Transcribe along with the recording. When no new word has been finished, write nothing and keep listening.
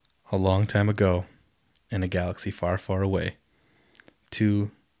A long time ago, in a galaxy far, far away,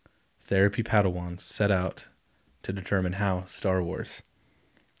 two therapy Padawans set out to determine how Star Wars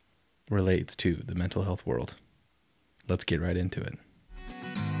relates to the mental health world. Let's get right into it.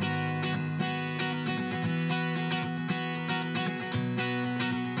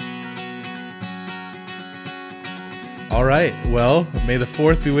 All right. Well, may the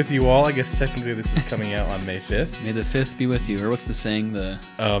 4th be with you all. I guess technically this is coming out on May 5th. May the 5th be with you. Or what's the saying?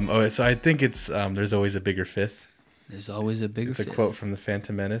 So I think it's there's always a bigger 5th. There's always a bigger 5th. It's a quote from The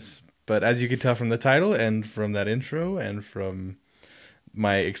Phantom Menace. But as you can tell from the title and from that intro and from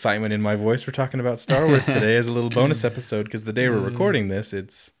my excitement in my voice, we're talking about Star Wars today as a little bonus episode because the day we're recording this,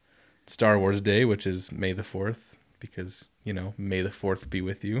 it's Star Wars Day, which is May the 4th because, May the 4th be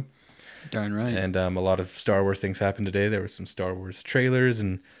with you. Darn right. And a lot of Star Wars things happened today. There were some Star Wars trailers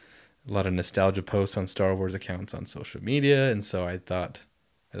and a lot of nostalgia posts on Star Wars accounts on social media. And so I thought,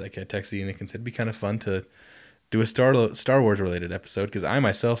 I texted Enoch and said it'd be kind of fun to do a Star Wars related episode because I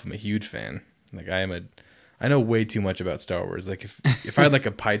myself am a huge fan. I know way too much about Star Wars. Like if I had like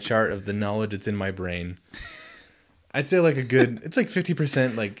a pie chart of the knowledge that's in my brain, I'd say it's like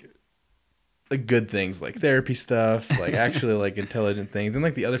 50% like good things like therapy stuff, like actually like intelligent things, and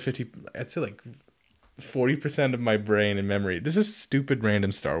like the other 50, I'd say like 40% of my brain and memory. This is stupid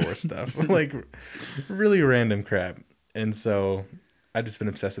random Star Wars stuff, like really random crap. And so I've just been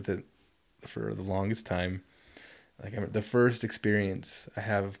obsessed with it for the longest time. Like the first experience I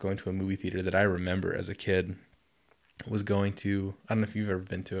have of going to a movie theater that I remember as a kid was going to, I don't know if you've ever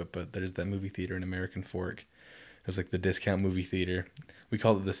been to it, but there's that movie theater in American Fork. It was like the discount movie theater. We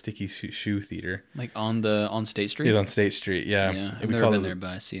called it the Sticky Shoe Theater. Like on State Street? It was on State Street, yeah. Yeah, I've never been there, but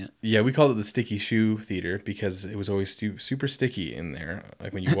I see it. Yeah, we called it the Sticky Shoe Theater because it was always super sticky in there.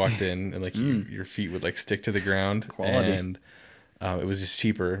 Like when you walked in, and like your feet would like stick to the ground. Quality. And it was just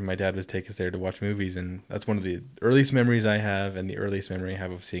cheaper. My dad would take us there to watch movies, and that's one of the earliest memories I have, and the earliest memory I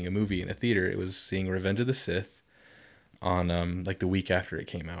have of seeing a movie in a theater. It was seeing Revenge of the Sith on like the week after it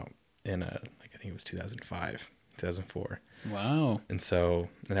came out in I think it was 2005. 2004. Wow.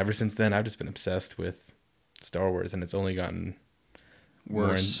 And ever since then, I've just been obsessed with Star Wars, and it's only gotten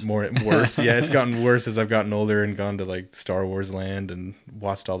worse. More worse. Yeah, it's gotten worse as I've gotten older and gone to like Star Wars land and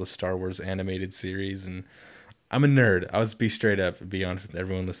watched all the Star Wars animated series. And I'm a nerd. I'll just be straight up and be honest with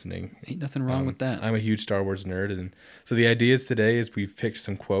everyone listening. Ain't nothing wrong with that. I'm a huge Star Wars nerd. And so the ideas today is we've picked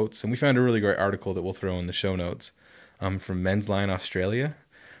some quotes, and we found a really great article that we'll throw in the show notes from Men's Line Australia.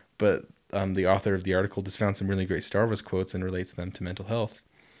 But the author of the article just found some really great Star Wars quotes and relates them to mental health.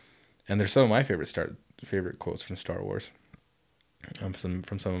 And they're some of my favorite quotes from Star Wars, from some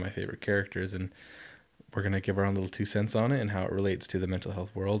of my favorite characters. And we're going to give our own little 2 cents on it and how it relates to the mental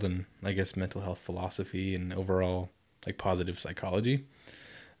health world and I guess mental health philosophy and overall like positive psychology.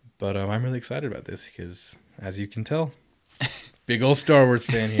 But I'm really excited about this because, as you can tell, big old Star Wars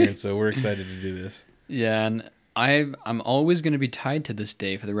fan here. And so we're excited to do this. Yeah, and I'm always going to be tied to this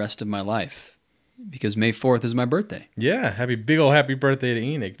day for the rest of my life because May 4th is my birthday. Yeah, big old happy birthday to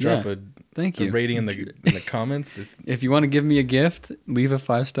Enoch. Drop thank you. A rating in the comments. If you want to give me a gift, leave a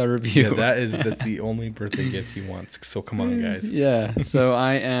 5-star review. Yeah, that's the only birthday gift he wants. So come on, guys. Yeah, so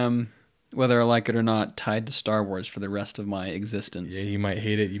I am, whether I like it or not, tied to Star Wars for the rest of my existence. Yeah, you might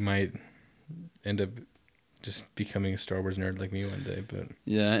hate it. You might end up just becoming a Star Wars nerd like me one day. But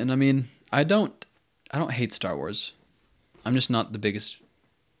yeah, and I mean, I don't hate Star Wars. I'm just not the biggest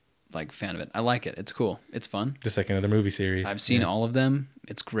fan of it. I like it. It's cool. It's fun. Just like another movie series. I've seen all of them.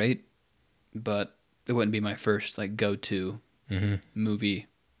 It's great, but it wouldn't be my first go-to movie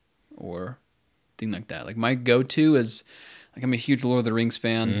or thing like that. Like my go-to is I'm a huge Lord of the Rings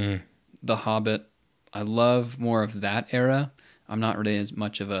fan. The Hobbit. I love more of that era. I'm not really as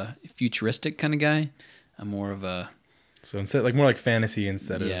much of a futuristic kind of guy. I'm more of a so instead more like fantasy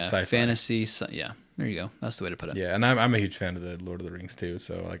instead of sci-fi. Fantasy. Yeah. There you go. That's the way to put it. Yeah, and I'm a huge fan of the Lord of the Rings too.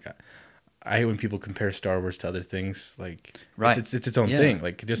 So I hate when people compare Star Wars to other things. Like right. it's its own thing.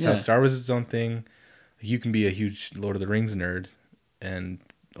 Like just how Star Wars is its own thing. You can be a huge Lord of the Rings nerd and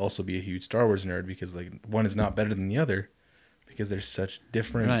also be a huge Star Wars nerd because one is not better than the other because there's such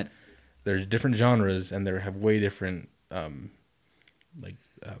different there's different genres and they have way different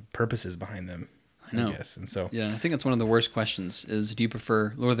purposes behind them. I guess. And so yeah, I think that's one of the worst questions is do you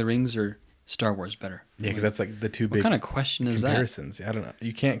prefer Lord of the Rings or Star Wars better? Yeah, because that's the two big what kind of question is comparisons. that? I don't know.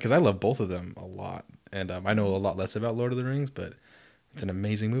 You can't because I love both of them a lot, and I know a lot less about Lord of the Rings, but it's an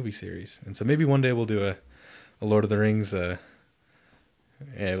amazing movie series. And so maybe one day we'll do a Lord of the Rings. Yeah,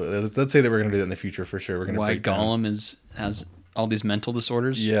 let's say that we're gonna do that in the future for sure. We're gonna why Gollum has all these mental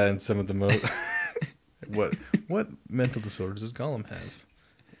disorders. Yeah, and some of the most what mental disorders does Gollum have?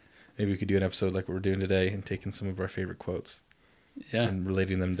 maybe we could do an episode like what we're doing today and taking some of our favorite quotes and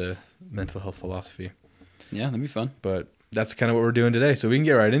relating them to mental health philosophy. Yeah, that'd be fun. But that's kind of what we're doing today, so we can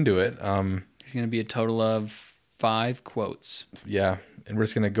get right into it. There's going to be a total of 5 quotes. Yeah, and we're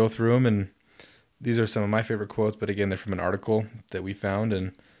just going to go through them, and these are some of my favorite quotes, but again, they're from an article that we found,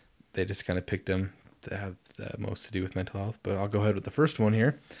 and they just kind of picked them that have the most to do with mental health. But I'll go ahead with the first one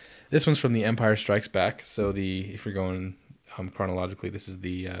here. This one's from The Empire Strikes Back. So if you're going chronologically, this is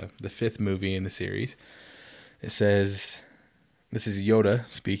the 5th movie in the series. It says, this is Yoda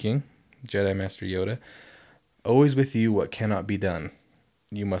speaking, Jedi Master Yoda. Always with you what cannot be done.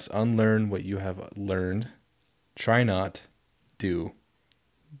 You must unlearn what you have learned. Try not, do.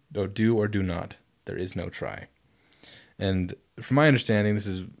 No, do or do not. There is no try. And from my understanding, this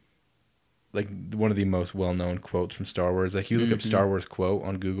is like one of the most well-known quotes from Star Wars. Like, you look up Star Wars quote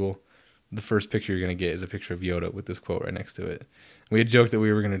on Google, the first picture you're going to get is a picture of Yoda with this quote right next to it. We had joked that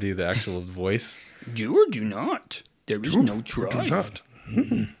we were going to do the actual voice. Do or do not. There is no try. Do not.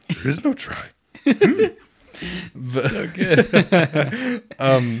 There is no try. So good.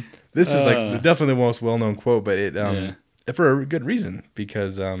 This is like definitely the most well-known quote, but it for a good reason,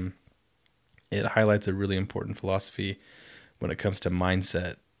 because it highlights a really important philosophy when it comes to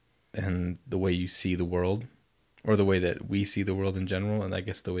mindset and the way you see the world, or the way that we see the world in general, and I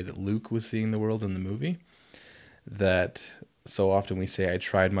guess the way that Luke was seeing the world in the movie. That so often we say, I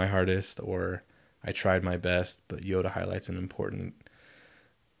tried my hardest, or I tried my best, but Yoda highlights an important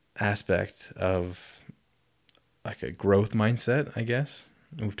aspect of like a growth mindset, I guess.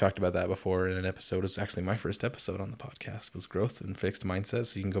 And we've talked about that before in an episode. It was actually my first episode on the podcast, was growth and fixed mindset,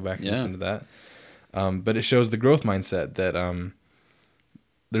 so you can go back and listen to that. But it shows the growth mindset that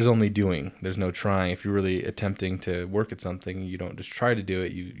there's only doing. There's no trying. If you're really attempting to work at something, you don't just try to do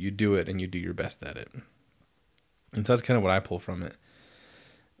it. You do it, and you do your best at it. And so that's kind of what I pull from it.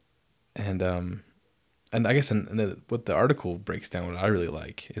 And I guess what the article breaks down, what I really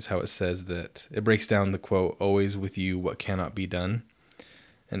like, is how it says that it breaks down the quote, always with you what cannot be done.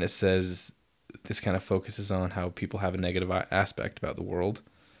 And it says this kind of focuses on how people have a negative aspect about the world.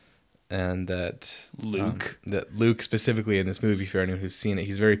 And that Luke specifically in this movie, for anyone who's seen it,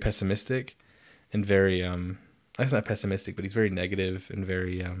 he's very pessimistic and very, that's not pessimistic, but he's very negative and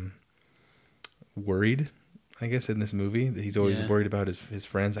very worried, I guess, in this movie. That he's always worried about his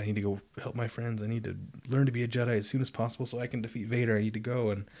friends. I need to go help my friends. I need to learn to be a Jedi as soon as possible so I can defeat Vader. I need to go,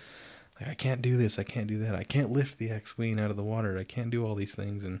 and like, I can't do this. I can't do that. I can't lift the X-Wing out of the water. I can't do all these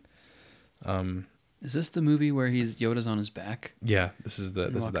things. And is this the movie where Yoda's on his back? Yeah, this is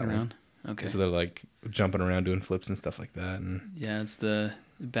that around? One. Okay. So they're like jumping around doing flips and stuff like that. And yeah, it's the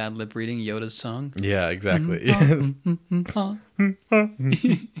bad lip reading Yoda's song. Yeah, exactly. Yeah,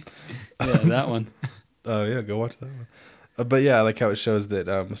 that one. Oh yeah, go watch that one. But yeah, I like how it shows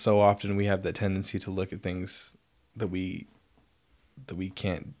that so often we have that tendency to look at things that we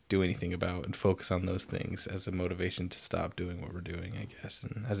can't do anything about and focus on those things as a motivation to stop doing what we're doing, I guess,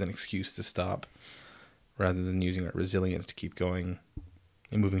 and as an excuse to stop, rather than using our resilience to keep going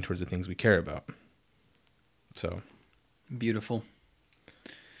and moving towards the things we care about. So beautiful.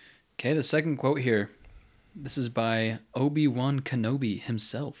 Okay, the second quote here. This is by Obi-Wan Kenobi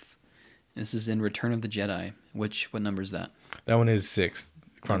himself. This is in Return of the Jedi. What number is that? That one is 6th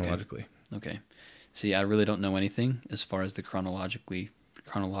chronologically. Okay. See, I really don't know anything as far as the chronologic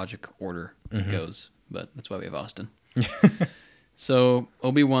order goes, but that's why we have Austin. So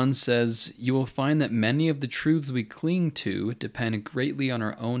Obi-Wan says, "You will find that many of the truths we cling to depend greatly on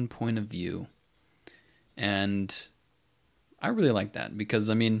our own point of view." And I really like that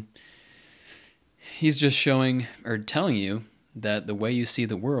because, I mean, he's just showing or telling you that the way you see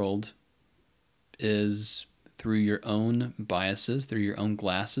the world is through your own biases, through your own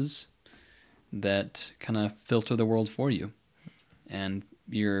glasses that kind of filter the world for you. And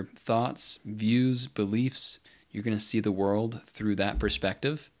your thoughts, views, beliefs, you're going to see the world through that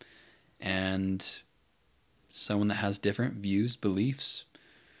perspective. And someone that has different views, beliefs,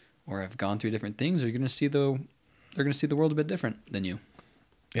 or have gone through different things, they're going to see the world a bit different than you.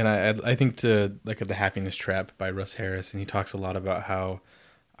 And I think to like The Happiness Trap by Russ Harris, and he talks a lot about how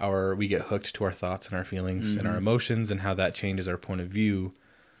we get hooked to our thoughts and our feelings and our emotions, and how that changes our point of view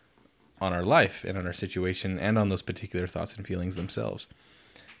on our life and on our situation and on those particular thoughts and feelings themselves.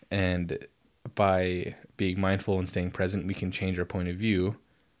 And by being mindful and staying present, we can change our point of view,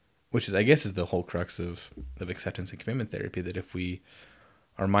 which is, I guess, is the whole crux of acceptance and commitment therapy, that if we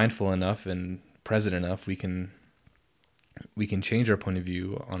are mindful enough and present enough, we can change our point of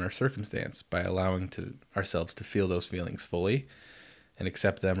view on our circumstance by allowing ourselves to feel those feelings fully and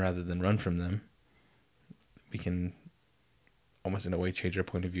accept them rather than run from them. We can almost in a way change our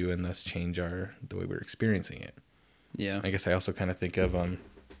point of view and thus change the way we're experiencing it. Yeah. I guess I also kind of think of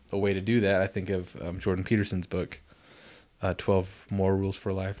a way to do that. I think of Jordan Peterson's book, 12 More Rules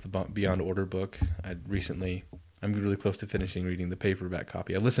for Life, the Beyond Order book. I'm really close to finishing reading the paperback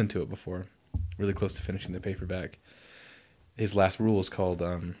copy. I listened to it before, really close to finishing the paperback. His last rule is called,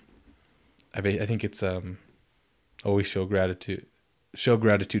 I think it's always show gratitude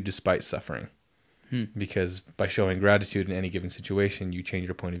despite suffering. Because by showing gratitude in any given situation, you change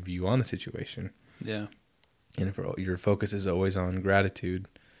your point of view on the situation. Yeah. And if your focus is always on gratitude,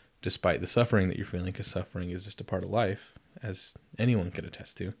 despite the suffering that you're feeling, because suffering is just a part of life, as anyone could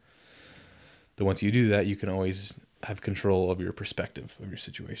attest to, then once you do that, you can always have control of your perspective of your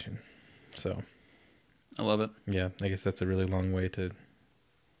situation. So, I love it. Yeah, I guess that's a really long way to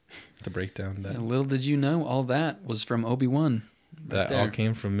break down that. Yeah, little did you know, all that was from Obi-Wan. That all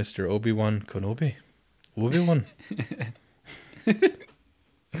came from Mr. Obi-Wan Kenobi. Obi-Wan.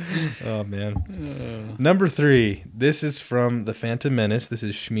 Oh, man. Number 3. This is from The Phantom Menace. This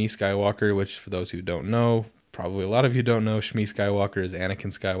is Shmi Skywalker, which for those who don't know, probably a lot of you don't know, Shmi Skywalker is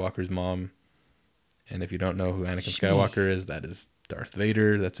Anakin Skywalker's mom. And if you don't know who Anakin Skywalker is, that is Darth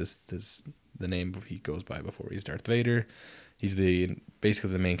Vader. That's the name he goes by before he's Darth Vader. He's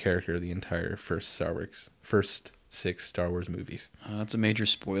basically the main character of the entire first 6 Star Wars movies. That's a major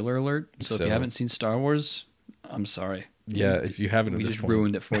spoiler alert. So if you haven't seen Star Wars, I'm sorry. Yeah, if you haven't, we just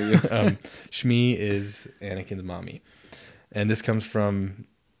ruined it for you. Shmi is Anakin's mommy, and this comes from.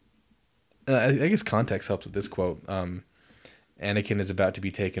 I guess context helps with this quote. Anakin is about to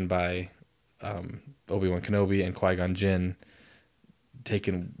be taken by Obi-Wan Kenobi and Qui-Gon Jinn.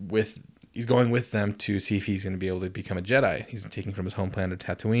 He's going with them to see if he's going to be able to become a Jedi. He's taken from his home planet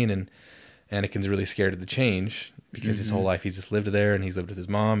Tatooine, and Anakin's really scared of the change because his whole life he's just lived there, and he's lived with his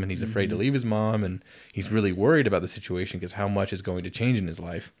mom, and he's afraid to leave his mom, and he's really worried about the situation because how much is going to change in his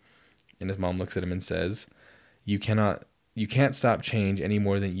life. And his mom looks at him and says, you can't stop change any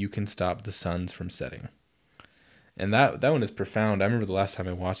more than you can stop the suns from setting. And that one is profound. I remember the last time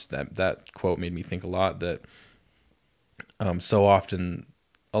I watched that quote made me think a lot that so often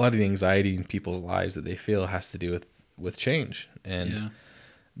a lot of the anxiety in people's lives that they feel has to do with change and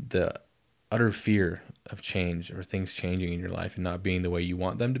the utter fear of change or things changing in your life and not being the way you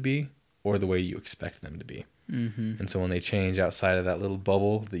want them to be or the way you expect them to be. And so when they change outside of that little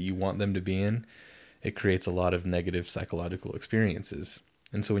bubble that you want them to be in, it creates a lot of negative psychological experiences.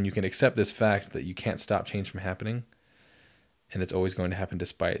 And so when you can accept this fact that you can't stop change from happening and it's always going to happen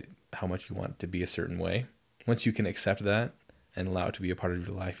despite how much you want it to be a certain way, once you can accept that and allow it to be a part of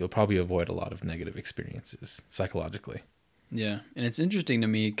your life, you'll probably avoid a lot of negative experiences psychologically. Yeah, and it's interesting to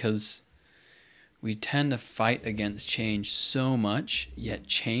me because we tend to fight against change so much, yet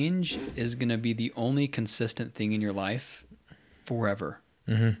change is going to be the only consistent thing in your life forever.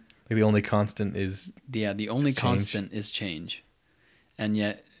 Like the only constant is the only constant is change. And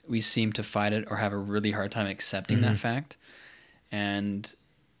yet we seem to fight it or have a really hard time accepting that fact. And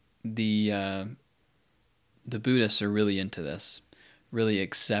the Buddhists are really into this, really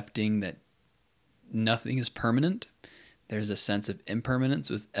accepting that nothing is permanent. There's a sense of impermanence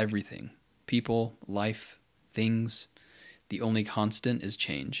with everything. People, life, things. The only constant is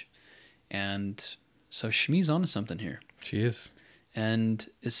change. And so Shmi's onto something here. She is. And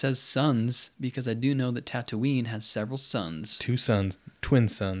it says sons because I do know that Tatooine has several suns. 2 suns, twin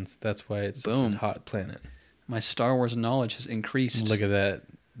suns. That's why it's such a hot planet. My Star Wars knowledge has increased. Look at that.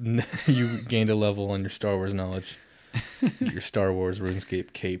 You gained a level on your Star Wars knowledge. Your Star Wars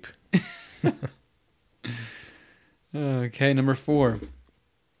RuneScape cape. Okay, number 4. Do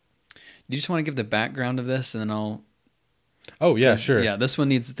you just want to give the background of this and then I'll... Oh, yeah, sure. Yeah, this one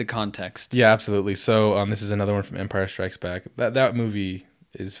needs the context. Yeah, absolutely. So this is another one from Empire Strikes Back. That movie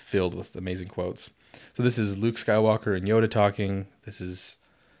is filled with amazing quotes. So this is Luke Skywalker and Yoda talking. This is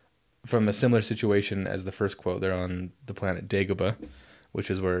from a similar situation as the first quote. They're on the planet Dagobah, which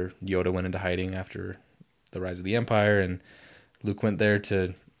is where Yoda went into hiding after the rise of the Empire, and Luke went there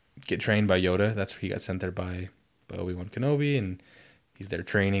to get trained by Yoda. That's where he got sent there by Obi-Wan Kenobi, and he's there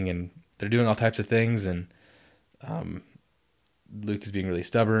training, and they're doing all types of things, and Luke is being really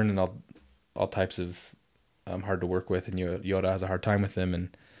stubborn and all types of hard to work with, and Yoda has a hard time with him,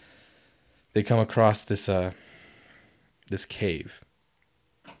 and they come across this cave,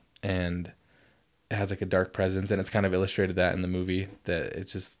 and it has like a dark presence, and it's kind of illustrated that in the movie, that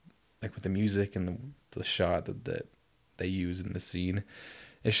it's just like with the music and the shot that they use in the scene,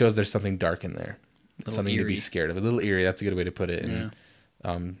 it shows there's something dark in there, something eerie to be scared of, a little eerie. That's a good way to put it.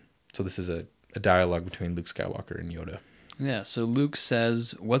 And so this is a dialogue between Luke Skywalker and Yoda. Yeah, so Luke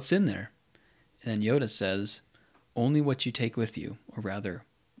says, "What's in there?" And then Yoda says, only what you take with you, or rather,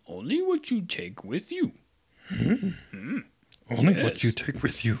 only what you take with you. Only Yes. what you take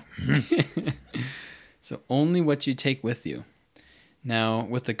with you. So only what you take with you. Now,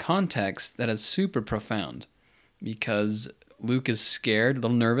 with the context, that is super profound because Luke is scared, a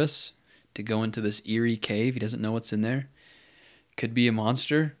little nervous to go into this eerie cave. He doesn't know what's in there. Could be a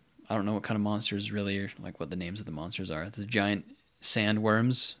monster. I don't know what kind of monsters really are, like what the names of the monsters are. The giant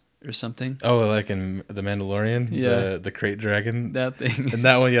sandworms or something. Oh, like in The Mandalorian? Yeah. The crate dragon? That thing. In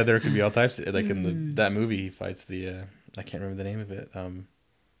that one, yeah, there could be all types. Like in that movie, he fights the, I can't remember the name of it.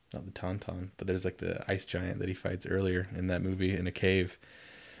 Not the Tauntaun, but there's like the ice giant that he fights earlier in that movie in a cave.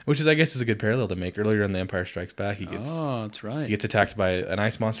 Which is, I guess, is a good parallel to make. Earlier in The Empire Strikes Back, he gets that's right. he gets attacked by an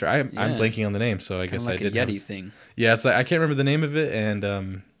ice monster. I'm blanking on the name, so I Kinda guess like I did a Yeti thing. Yeah, it's like I can't remember the name of it,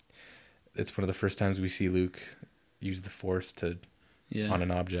 and it's one of the first times we see Luke use the Force on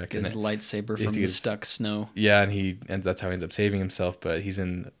an object. Get his lightsaber from the stuck snow. Yeah, and that's how he ends up saving himself. But he's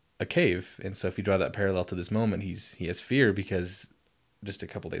in a cave, and so if you draw that parallel to this moment, he has fear because just a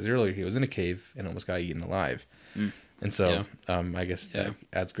couple days earlier he was in a cave and almost got eaten alive. And so I guess that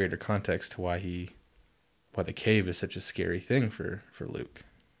adds greater context to why the cave is such a scary thing for Luke.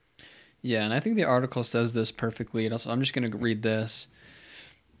 Yeah, and I think the article says this perfectly. And also, I'm just going to read this.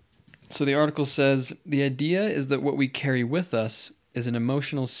 So the article says, the idea is that what we carry with us is an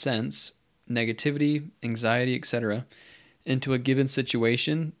emotional sense, negativity, anxiety, etc., into a given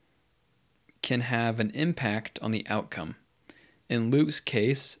situation can have an impact on the outcome. In Luke's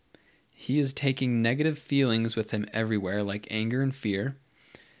case, he is taking negative feelings with him everywhere, like anger and fear.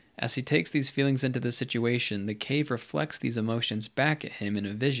 As he takes these feelings into the situation, the cave reflects these emotions back at him in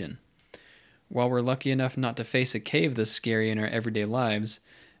a vision. While we're lucky enough not to face a cave this scary in our everyday lives,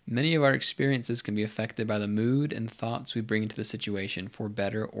 many of our experiences can be affected by the mood and thoughts we bring into the situation, for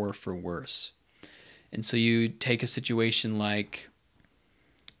better or for worse. And so you take a situation like,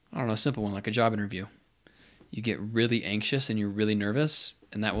 I don't know, a simple one, like a job interview. You get really anxious and you're really nervous,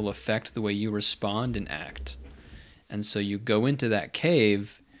 and that will affect the way you respond and act. And so you go into that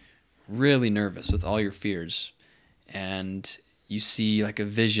cave really nervous with all your fears, and you see like a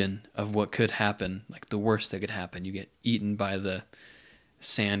vision of what could happen, like the worst that could happen. You get eaten by the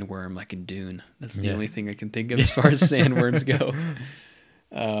sandworm, like in Dune. That's the only thing I can think of as far as sandworms go.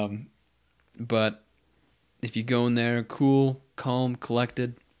 But if you go in there cool, calm,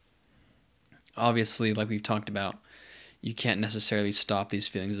 collected, obviously, like we've talked about, you can't necessarily stop these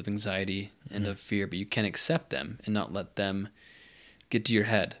feelings of anxiety and of fear, but you can accept them and not let them get to your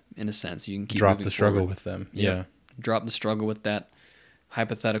head, in a sense. You can keep drop moving the struggle forward. with them. Yeah. Drop the struggle with that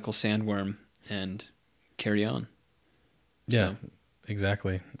hypothetical sandworm and carry on. Yeah,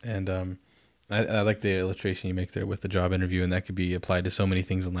 exactly. And I like the illustration you make there with the job interview, and that could be applied to so many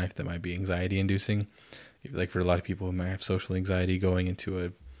things in life that might be anxiety inducing. Like for a lot of people who might have social anxiety going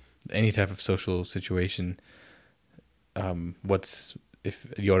into any type of social situation, if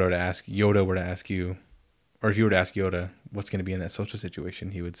Yoda were to ask you, or if you were to ask Yoda what's going to be in that social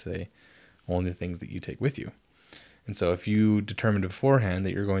situation, he would say only the things that you take with you. And so if you determined beforehand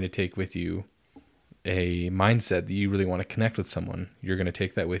that you're going to take with you a mindset that you really want to connect with someone, you're going to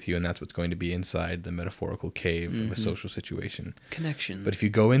take that with you, and that's what's going to be inside the metaphorical cave of a social situation. Connection. But if you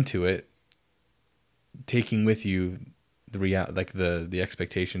go into it taking with you the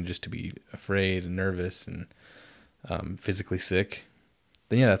expectation just to be afraid and nervous and physically sick,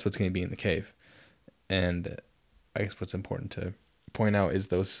 then that's what's going to be in the cave. And I guess what's important to point out is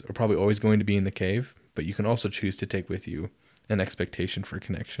those are probably always going to be in the cave, but you can also choose to take with you an expectation for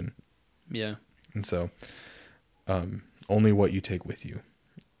connection. Yeah. And so only what you take with you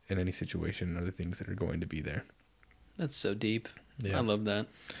in any situation are the things that are going to be there. That's so deep. Yeah. I love that.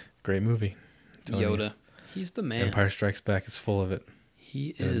 Great movie. Yoda. He's the man. Empire Strikes Back is full of it.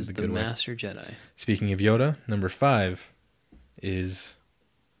 He is the master Jedi. Speaking of Yoda, number 5 is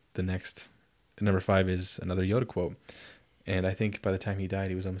another Yoda quote. And I think by the time he died,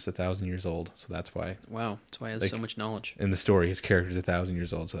 he was almost 1,000 years old. So that's why. Wow. That's why he has so much knowledge. In the story, his character's 1,000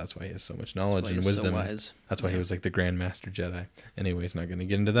 years old. So that's why he has so much knowledge and wisdom. So wise. That's why he was like the Grand Master Jedi. Anyways, not going to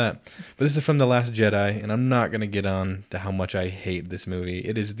get into that. But this is from The Last Jedi. And I'm not going to get on to how much I hate this movie.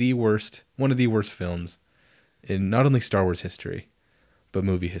 It is one of the worst films in not only Star Wars history, but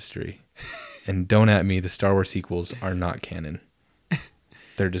movie history. And don't at me, the Star Wars sequels are not canon.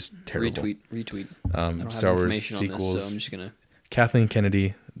 They're just terrible. Retweet. I don't have Star Wars information sequels. on this, so I'm just gonna. Kathleen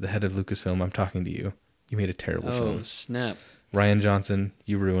Kennedy, the head of Lucasfilm, I'm talking to you. You made a terrible film. Oh snap! Rian Johnson,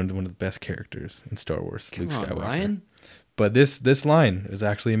 you ruined one of the best characters in Star Wars, Come Luke on, Skywalker. Ryan. But this line is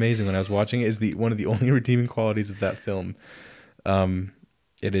actually amazing. When I was watching it, is one of the only redeeming qualities of that film.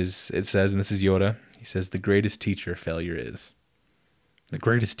 It says, and this is Yoda. He says, the greatest teacher failure is. The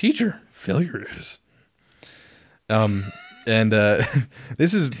greatest teacher failure is. And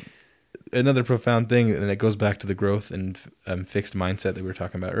this is another profound thing, and it goes back to the growth and fixed mindset that we were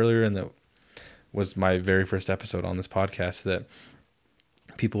talking about earlier, and that was my very first episode on this podcast, that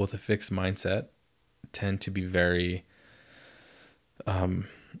people with a fixed mindset tend to be very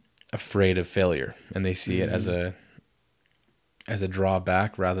afraid of failure, and they see it as a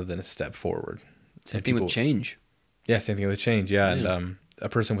drawback rather than a step forward. Same thing with change. Yeah, same thing with change. Yeah. And a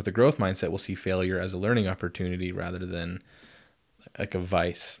person with a growth mindset will see failure as a learning opportunity rather than like a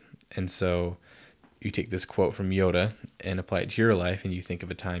vice. And so you take this quote from Yoda and apply it to your life, and you think of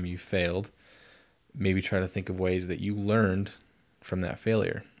a time you failed. Maybe try to think of ways that you learned from that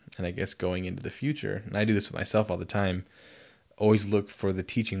failure. And I guess going into the future, and I do this with myself all the time, always look for the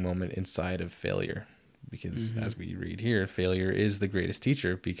teaching moment inside of failure. Because as we read here, failure is the greatest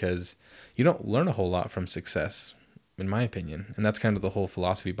teacher, because you don't learn a whole lot from success, in my opinion. And that's kind of the whole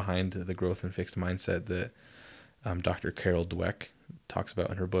philosophy behind the growth and fixed mindset that Dr. Carol Dweck talks about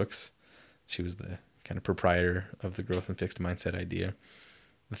in her books. She was the kind of proprietor of the growth and fixed mindset idea.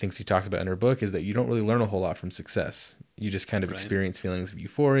 The things she talks about in her book is that you don't really learn a whole lot from success. You just kind of experience feelings of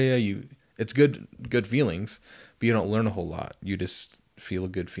euphoria. It's good feelings, but you don't learn a whole lot. You just feel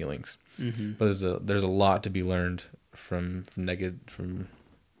good feelings. But there's a lot to be learned from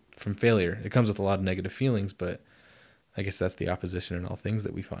failure. It comes with a lot of negative feelings, but I guess that's the opposition in all things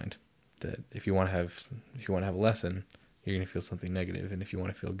that we find. That if you want to have a lesson, you're going to feel something negative, and if you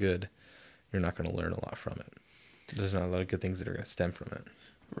want to feel good, you're not going to learn a lot from it. There's not a lot of good things that are going to stem from it.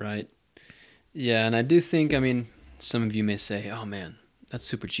 Right. Yeah, and I do think, I mean, some of you may say, "Oh man, that's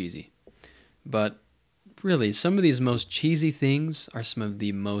super cheesy," but really, some of these most cheesy things are some of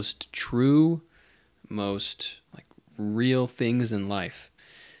the most true, most like real things in life.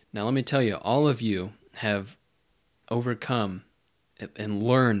 Now, let me tell you, all of you have overcome and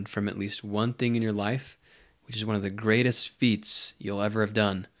learned from at least one thing in your life, which is one of the greatest feats you'll ever have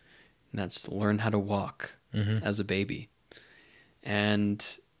done, and that's to learn how to walk as a baby.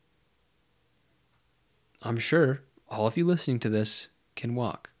 And I'm sure all of you listening to this can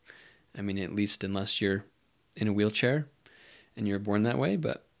walk. I mean, at least unless you're in a wheelchair and you're born that way,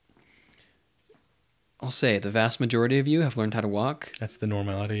 but I'll say the vast majority of you have learned how to walk. That's the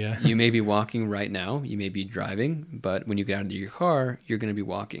normality, yeah. You may be walking right now, you may be driving, but when you get out of your car, you're going to be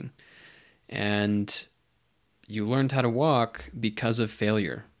walking. And you learned how to walk because of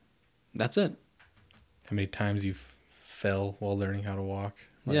failure. That's it. How many times you fell while learning how to walk?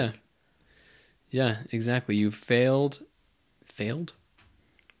 Yeah, exactly. You failed?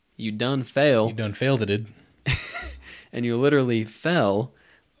 You done fail. You done failed it. And you literally fell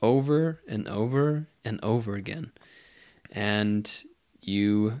over and over and over again. And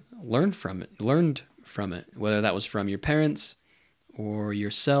you learned from it, whether that was from your parents or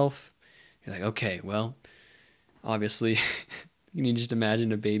yourself. You're like, okay, well, obviously, you can just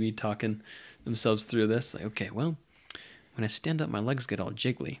imagine a baby talking themselves through this. Like, okay, well, when I stand up, my legs get all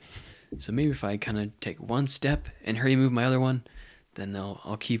jiggly. So maybe if I kind of take one step and hurry move my other one, then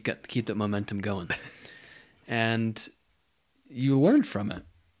I'll keep that momentum going. And you learned from it.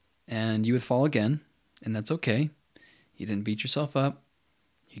 And you would fall again, and that's okay. You didn't beat yourself up.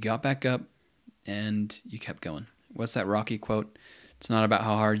 You got back up, and you kept going. What's that Rocky quote? It's not about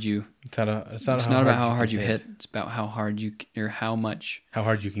how hard you. It's not about how hard you hit. It's about how hard you or how much. How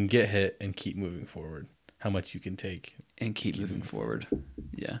hard you can get hit and keep moving forward. How much you can take and keep moving forward.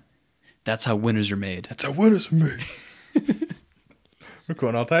 Yeah, that's how winners are made. That's how winners are made. We're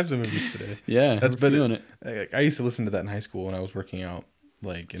quoting all types of movies today. Yeah, that's feeling it. I used to listen to that in high school when I was working out.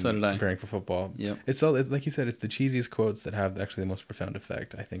 Preparing for football. Yep. It's like you said, it's the cheesiest quotes that have actually the most profound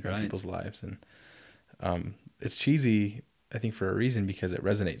effect, I think, on people's lives. And it's cheesy, I think, for a reason, because it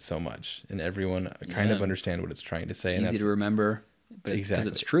resonates so much, and everyone kind of understand what it's trying to say. Easy to remember, but because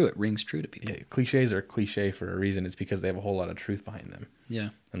it's true, it rings true to people. Yeah, cliches are cliche for a reason. It's because they have a whole lot of truth behind them. Yeah.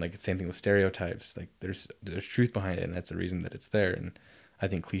 And like the same thing with stereotypes. Like there's truth behind it, and that's the reason that it's there. And I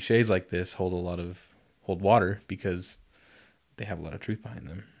think cliches like this hold water because they have a lot of truth behind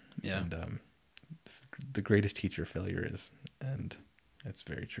them. Yeah. And the greatest teacher failure is, and that's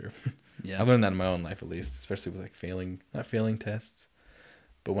very true. Yeah. I've learned that in my own life, at least, especially with like not failing tests,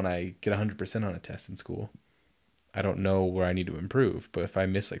 but when I get 100% on a test in school, I don't know where I need to improve. But if I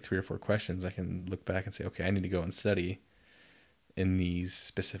miss like 3 or 4 questions, I can look back and say, okay, I need to go and study in these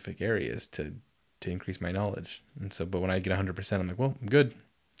specific areas to increase my knowledge. And so, but when I get 100%, I'm like, well, I'm good.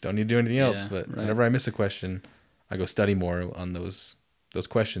 Don't need to do anything else. But whenever I miss a question, I go study more on those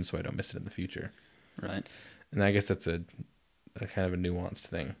questions so I don't miss it in the future. Right. And I guess that's a kind of a nuanced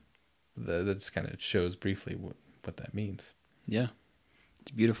thing. that just kind of shows briefly what that means. Yeah.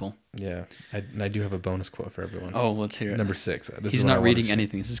 It's beautiful. Yeah. I do have a bonus quote for everyone. Oh, let's hear it. Number 6. He's not reading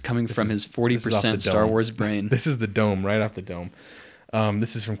anything. This is coming from his 40% Star Wars brain. This is the dome, right off the dome.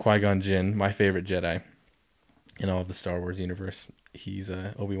 This is from Qui-Gon Jinn, my favorite Jedi in all of the Star Wars universe. He's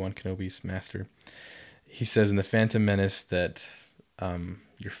Obi-Wan Kenobi's master. He says in The Phantom Menace that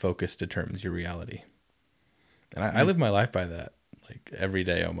your focus determines your reality. And I live my life by that, like every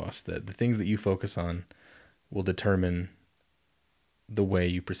day almost, that the things that you focus on will determine the way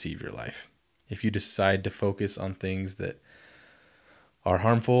you perceive your life. If you decide to focus on things that are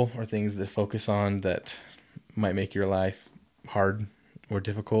harmful or things that focus on that might make your life hard or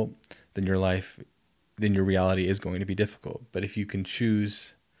difficult, then your reality is going to be difficult. But if you can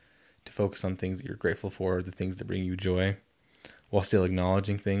choose to focus on things that you're grateful for, the things that bring you joy, while still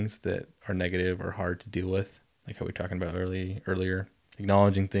acknowledging things that are negative or hard to deal with, like how we were talking about earlier,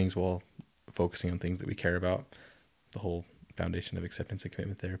 acknowledging things while focusing on things that we care about, the whole foundation of acceptance and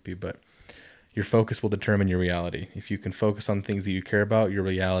commitment therapy. But your focus will determine your reality. If you can focus on things that you care about, your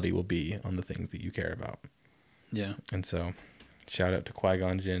reality will be on the things that you care about. Yeah. And so, shout out to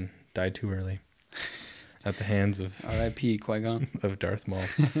Qui-Gon Jinn. Died too early at the hands of R.I.P. Qui-Gon. of Darth Maul.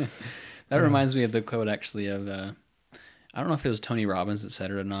 That reminds me of the quote, actually, of I don't know if it was Tony Robbins that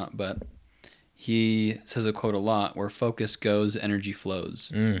said it or not, but he says a quote a lot: where focus goes, energy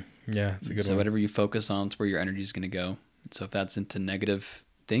flows. Yeah, it's a good one. So whatever you focus on, it's where your energy is going to go. So if that's into negative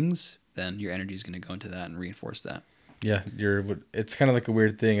things, then your energy is going to go into that and reinforce that. Yeah, it's kind of like a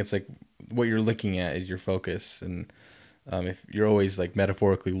weird thing. It's like what you're looking at is your focus, and if you're always like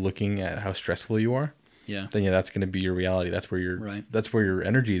metaphorically looking at how stressful you are, then that's going to be your reality. That's where that's where your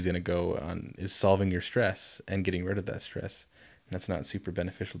energy is going to go on, is solving your stress and getting rid of that stress. And that's not super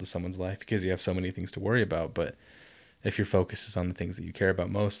beneficial to someone's life because you have so many things to worry about. But if your focus is on the things that you care about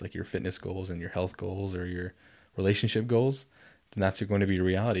most, like your fitness goals and your health goals or your relationship goals, then that's going to be your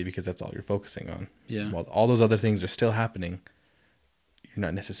reality because that's all you're focusing on. Yeah. While all those other things are still happening, you're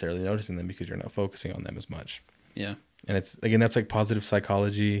not necessarily noticing them because you're not focusing on them as much. Yeah. And it's, again, that's like positive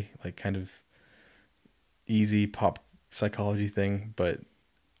psychology, like kind of easy pop psychology thing. But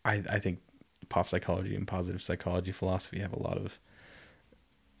I think pop psychology and positive psychology philosophy have a lot of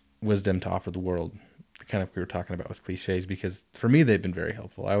wisdom to offer the world, kind of we were talking about with cliches, because for me, they've been very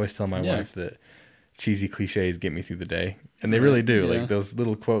helpful. I always tell my wife that cheesy cliches get me through the day, and they really do. Like those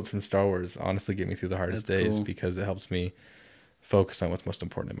little quotes from Star Wars honestly get me through the hardest days because it helps me focus on what's most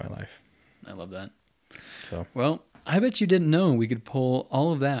important in my life. I love that. So, well, I bet you didn't know we could pull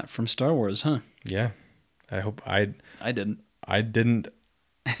all of that from Star Wars, huh? Yeah. I hope I didn't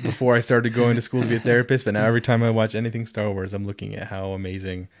before I started going to school to be a therapist, but now every time I watch anything Star Wars, I'm looking at how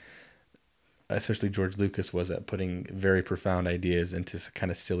amazing especially George Lucas was at putting very profound ideas into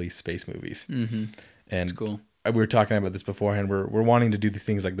kind of silly space movies. Mm-hmm. And that's cool. We were talking about this beforehand. We're wanting to do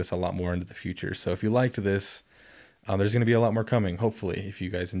things like this a lot more into the future. So if you liked this, there's going to be a lot more coming, hopefully, if you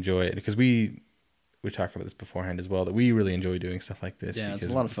guys enjoy it. Because we talked about this beforehand as well, that we really enjoy doing stuff like this. Yeah, it's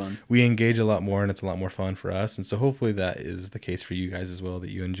a lot of fun. We engage a lot more, and it's a lot more fun for us. And so hopefully that is the case for you guys as well, that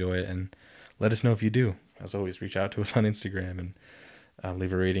you enjoy it. And let us know if you do. As always, reach out to us on Instagram and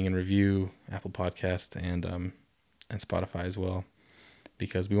leave a rating and review, Apple Podcast and Spotify as well,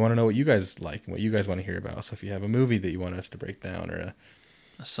 because we want to know what you guys like and what you guys want to hear about. So if you have a movie that you want us to break down, or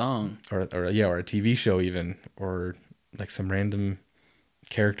a song, or a TV show even, or like some random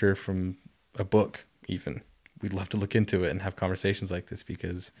character from a book even, we'd love to look into it and have conversations like this,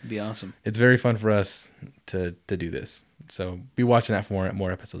 because it'd be awesome. It's very fun for us to do this. So be watching out for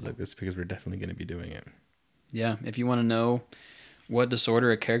more episodes like this, because we're definitely going to be doing it. Yeah, if you want to know what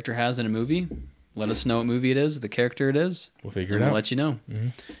disorder a character has in a movie, let us know what movie it is, the character it is. We'll figure it out. We'll let you know. Mm-hmm.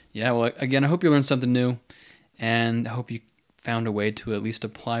 Yeah, well, again, I hope you learned something new, and I hope you found a way to at least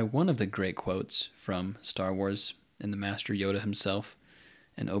apply one of the great quotes from Star Wars and the Master Yoda himself,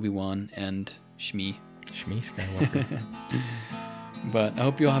 and Obi-Wan and Shmi Skywalker. But I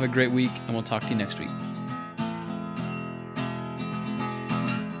hope you all have a great week, and we'll talk to you next week.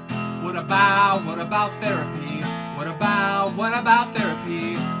 What about therapy? What about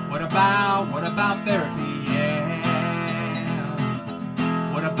therapy? What about therapy? Yeah.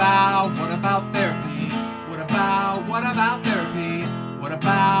 What about therapy? What about therapy? What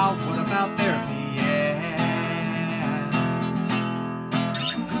about therapy? Yeah.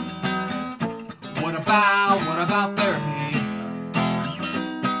 What about therapy?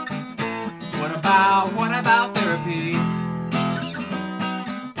 What about therapy?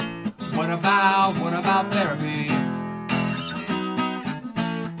 What